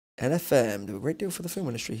NFM do a great deal for the film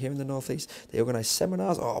industry here in the North East. They organise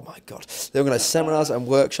seminars, oh my God, they organise seminars and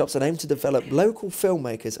workshops and aim to develop local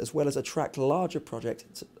filmmakers as well as attract larger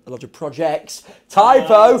projects.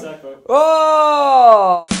 Typo!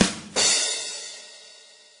 Oh!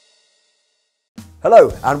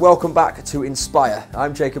 Hello and welcome back to Inspire.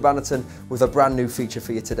 I'm Jacob Anderton with a brand new feature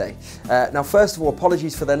for you today. Now first of all,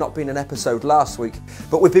 apologies for there not being an episode last week,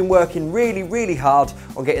 but we've been working really hard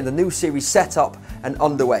on getting the new series set up and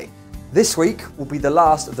underway. This week will be the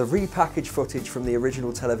last of the repackaged footage from the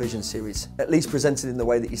original television series, at least presented in the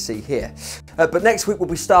way that you see here. But next week we'll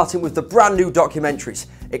be starting with the brand new documentaries.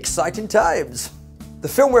 Exciting times! The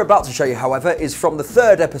film we're about to show you, however, is from the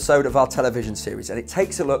third episode of our television series, and it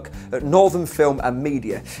takes a look at Northern Film and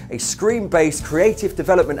Media, a screen-based creative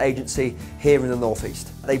development agency here in the North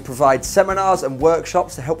East. They provide seminars and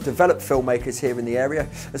workshops to help develop filmmakers here in the area,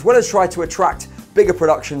 as well as try to attract bigger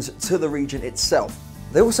productions to the region itself.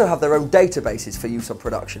 They also have their own databases for use on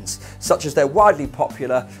productions, such as their widely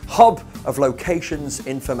popular Hub of Locations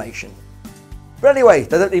Information. But anyway,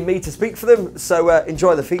 they don't need me to speak for them, so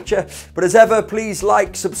enjoy the feature. But as ever, please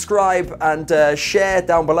like, subscribe and share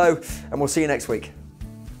down below, and we'll see you next week.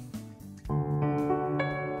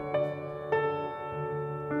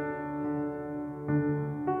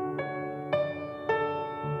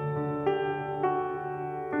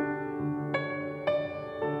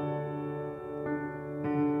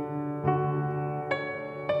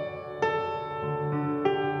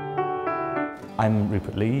 I'm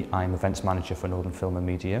Rupert Lee, I'm Events Manager for Northern Film and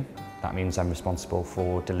Media. That means I'm responsible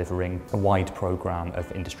for delivering a wide programme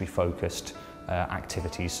of industry-focused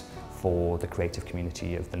activities for the creative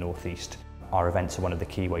community of the North East. Our events are one of the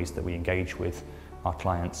key ways that we engage with our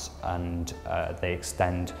clients, and they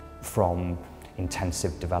extend from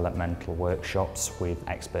intensive developmental workshops with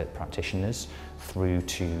expert practitioners through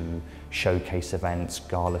to showcase events,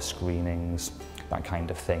 gala screenings, that kind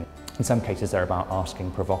of thing. In some cases they're about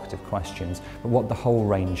asking provocative questions, but what the whole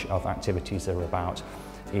range of activities are about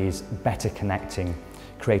is better connecting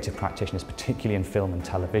creative practitioners, particularly in film and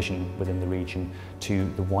television within the region, to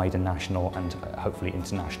the wider national and hopefully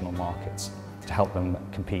international markets, to help them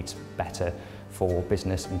compete better for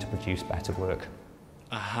business and to produce better work.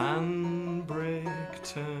 A handbrake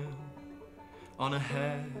turn on a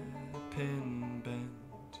hairpin bend,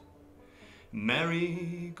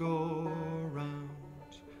 merry-go-round,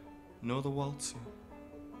 know the waltzer.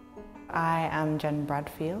 I am Jen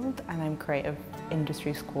Bradfield and I'm Creative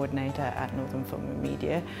Industries Coordinator at Northern Film and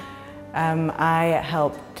Media. I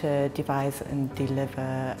help to devise and deliver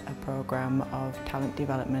a programme of talent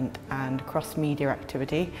development and cross-media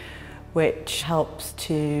activity which helps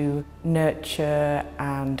to nurture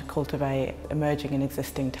and cultivate emerging and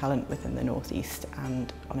existing talent within the North East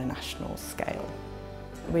and on a national scale.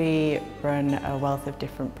 We run a wealth of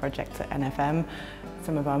different projects at NFM.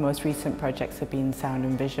 Some of our most recent projects have been Sound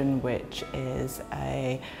and Vision, which is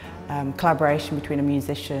a collaboration between a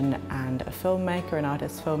musician and a filmmaker, an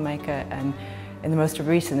artist filmmaker. And in the most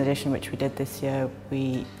recent edition, which we did this year,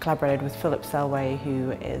 we collaborated with Philip Selway,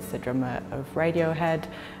 who is the drummer of Radiohead,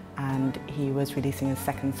 and he was releasing his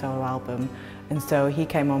second solo album. And so he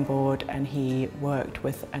came on board and he worked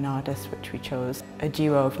with an artist which we chose, a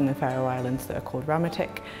duo from the Faroe Islands that are called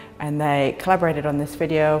Ramatic, and they collaborated on this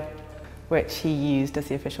video which he used as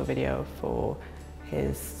the official video for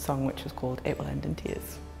his song which was called It Will End in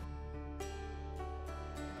Tears.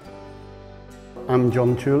 I'm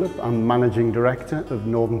John Tulip, I'm Managing Director of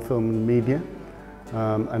Northern Film and Media.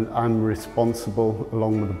 And I'm responsible,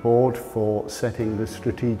 along with the board, for setting the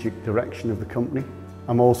strategic direction of the company.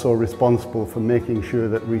 I'm also responsible for making sure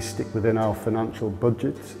that we stick within our financial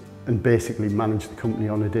budgets and basically manage the company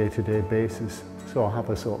on a day-to-day basis. So I have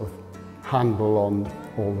a sort of handle on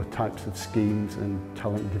all the types of schemes and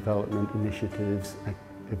talent development initiatives,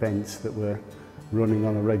 events that we're running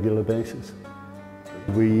on a regular basis.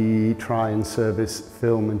 We try and service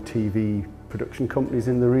film and TV production companies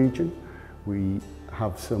in the region. We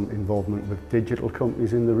have some involvement with digital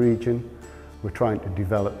companies in the region. We're trying to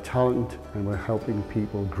develop talent and we're helping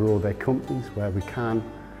people grow their companies where we can.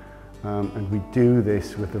 And we do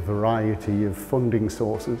this with a variety of funding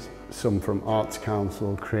sources, some from Arts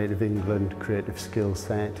Council, Creative England, Creative Skills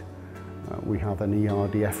Set. We have an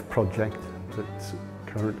ERDF project that's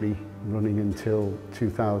currently running until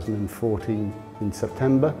 2014 in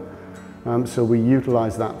September. So we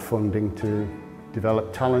utilise that funding to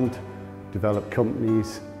develop talent, develop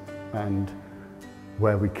companies, and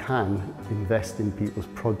where we can invest in people's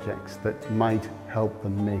projects that might help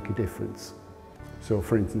them make a difference. So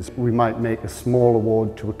for instance, we might make a small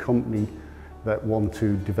award to a company that want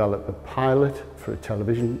to develop a pilot for a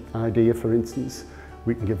television idea, for instance.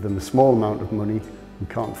 We can give them a small amount of money. We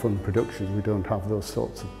can't fund productions, we don't have those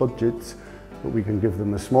sorts of budgets, but we can give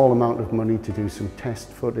them a small amount of money to do some test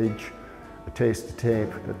footage, a taster tape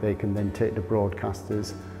that they can then take to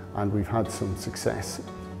broadcasters, and we've had some success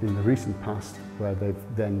in the recent past where they've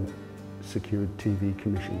then secured TV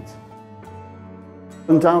commissions.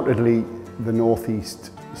 Undoubtedly, the North East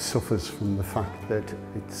suffers from the fact that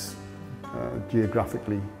it's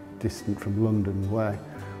geographically distant from London, where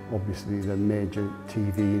obviously the major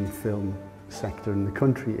TV and film sector in the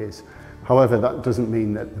country is. However, that doesn't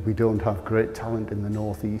mean that we don't have great talent in the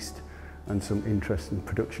North East and some interesting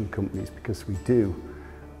production companies, because we do.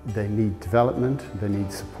 They need development, they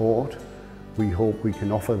need support. We hope we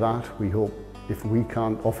can offer that. We hope if we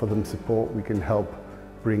can't offer them support, we can help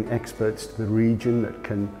bring experts to the region that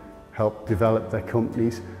can help develop their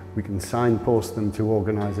companies. We can signpost them to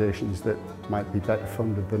organisations that might be better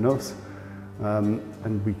funded than us.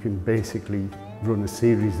 And we can basically run a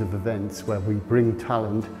series of events where we bring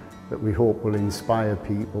talent that we hope will inspire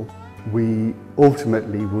people. We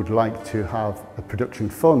ultimately would like to have a production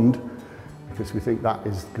fund, because we think that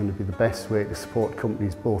is going to be the best way to support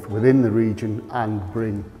companies both within the region and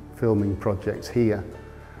bring filming projects here.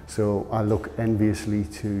 So I look enviously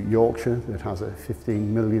to Yorkshire, that has a £15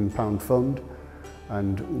 million fund,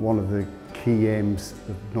 and one of the key aims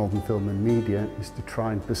of Northern Film and Media is to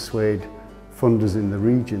try and persuade funders in the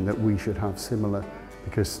region that we should have similar,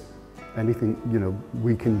 because anything, you know,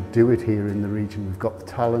 we can do it here in the region. We've got the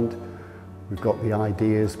talent, we've got the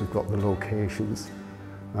ideas, we've got the locations,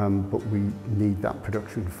 but we need that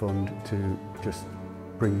production fund to just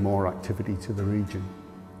bring more activity to the region.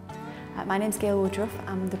 My name's Gail Woodruff.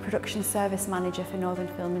 I'm the Production Service Manager for Northern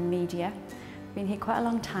Film and Media. I've been here quite a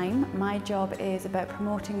long time. My job is about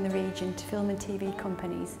promoting the region to film and TV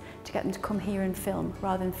companies to get them to come here and film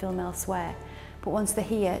rather than film elsewhere. But once they're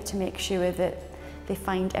here, to make sure that they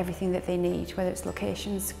find everything that they need, whether it's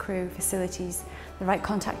locations, crew, facilities, the right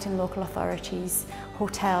contact in local authorities,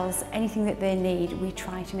 hotels, anything that they need, we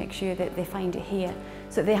try to make sure that they find it here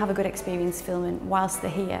so that they have a good experience filming whilst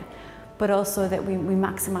they're here, but also that we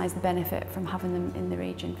maximise the benefit from having them in the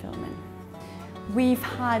region filming. We've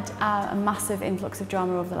had a massive influx of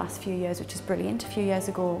drama over the last few years, which is brilliant. A few years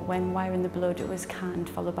ago, when Wire in the Blood was canned,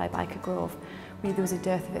 followed by Biker Grove, there was a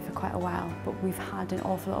dearth of it for quite a while, but we've had an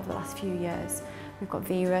awful lot over the last few years. We've got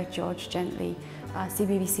Vera, George Gently,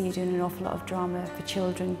 CBBC doing an awful lot of drama for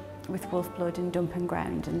children with Wolf Blood and Dumping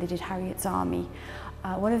Ground, and they did Harriet's Army.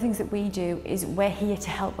 One of the things that we do is we're here to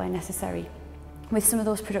help where necessary. With some of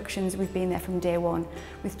those productions, we've been there from day one.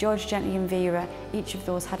 With George Gently and Vera, each of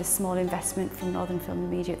those had a small investment from Northern Film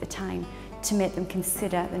and Media at the time to make them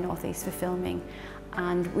consider the North East for filming.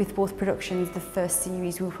 And with both productions, the first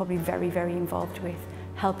series we were probably very, very involved with,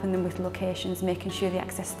 helping them with locations, making sure they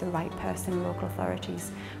access the right person in local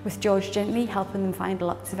authorities. With George Gently, helping them find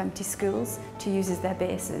lots of empty schools to use as their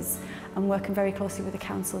bases, and working very closely with the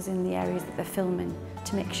councils in the areas that they're filming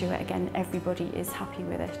to make sure, again, everybody is happy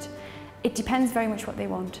with it. It depends very much what they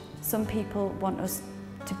want. Some people want us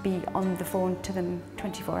to be on the phone to them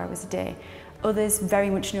 24 hours a day. Others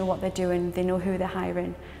very much know what they're doing, they know who they're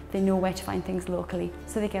hiring, they know where to find things locally,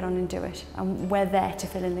 so they get on and do it. And we're there to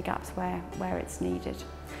fill in the gaps where it's needed.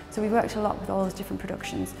 So we've worked a lot with all those different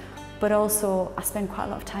productions, but also I spend quite a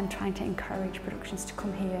lot of time trying to encourage productions to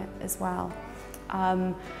come here as well.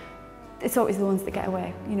 It's always the ones that get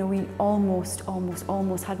away. You know, we almost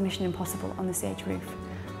had Mission Impossible on the Sage roof.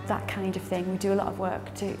 That kind of thing. We do a lot of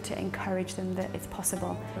work to encourage them that it's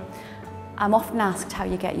possible. I'm often asked how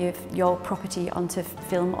you get your property onto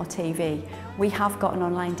film or TV. We have got an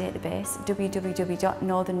online database,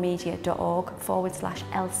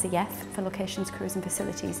 www.northernmedia.org/LCF for locations, crews and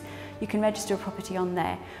facilities. You can register a property on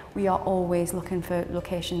there. We are always looking for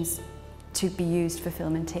locations to be used for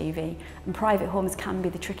film and TV. And private homes can be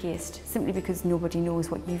the trickiest, simply because nobody knows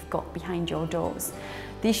what you've got behind your doors.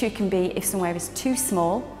 The issue can be if somewhere is too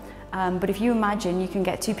small, but if you imagine you can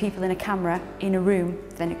get 2 people in a camera in a room,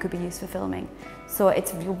 then it could be used for filming. So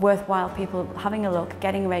it's worthwhile people having a look,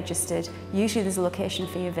 getting registered. Usually there's a location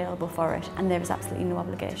fee available for it, and there is absolutely no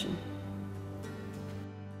obligation.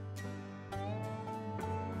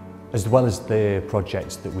 As well as the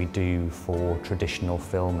projects that we do for traditional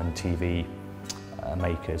film and TV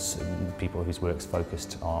makers, people whose work's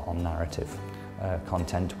focused on narrative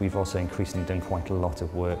content, we've also increasingly done quite a lot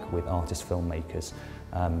of work with artist filmmakers,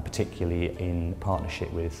 particularly in partnership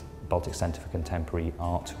with Baltic Centre for Contemporary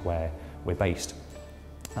Art, where we're based.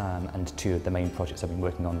 And 2 of the main projects I've been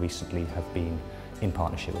working on recently have been in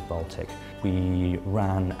partnership with Baltic. We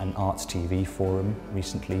ran an Arts TV forum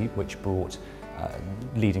recently, which brought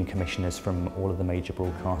leading commissioners from all of the major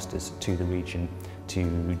broadcasters to the region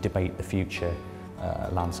to debate the future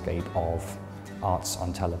landscape of arts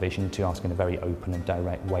on television, to ask in a very open and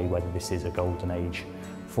direct way whether this is a golden age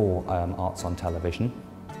for arts on television.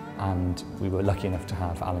 And we were lucky enough to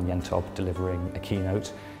have Alan Yentob delivering a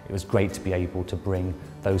keynote. It was great to be able to bring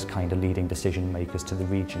those kind of leading decision makers to the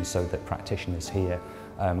region so that practitioners here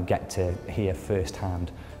get to hear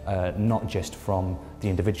firsthand, not just from the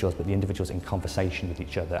individuals, but the individuals in conversation with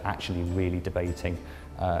each other, actually really debating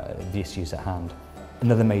the issues at hand.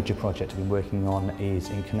 Another major project I've been working on is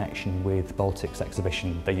in connection with Baltic's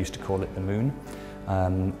exhibition. They used to call it the Moon.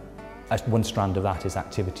 One strand of that is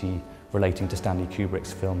activity relating to Stanley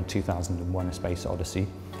Kubrick's film 2001: A Space Odyssey.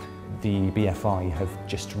 The BFI have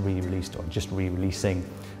just re-released, or just re-releasing,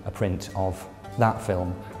 a print of that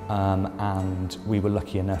film, and we were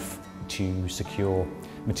lucky enough to secure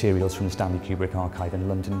materials from the Stanley Kubrick Archive in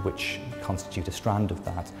London, which constitute a strand of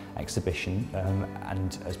that exhibition,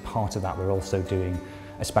 and as part of that we're also doing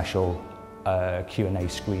a special Q&A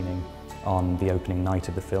screening on the opening night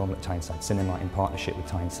of the film at Tyneside Cinema in partnership with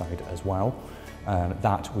Tyneside as well.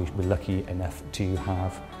 That we were lucky enough to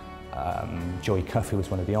have Joy Cuff, who was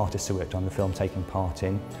one of the artists who worked on the film, taking part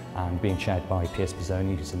in, and being chaired by Piers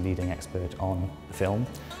Pizzoni, who's a leading expert on the film.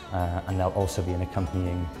 And there'll also be an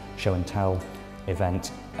accompanying show and tell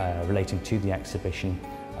event relating to the exhibition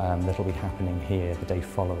that'll be happening here the day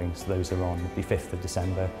following. So those are on the 5th of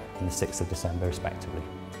December and the 6th of December respectively.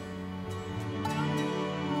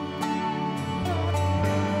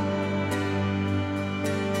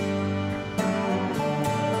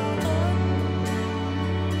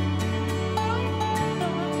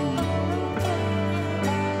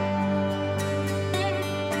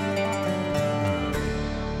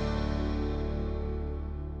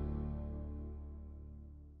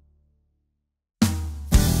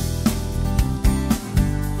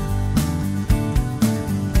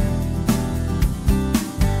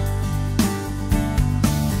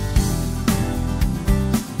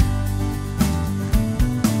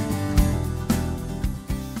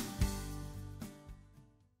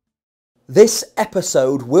 This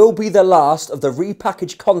episode will be the last of the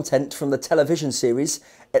repackaged content from the television series,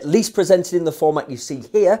 at least presented in the format you see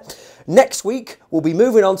here. Next week, we'll be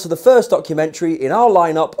moving on to the first documentary in our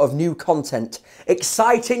lineup of new content.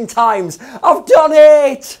 Exciting times! I've done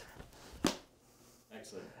it!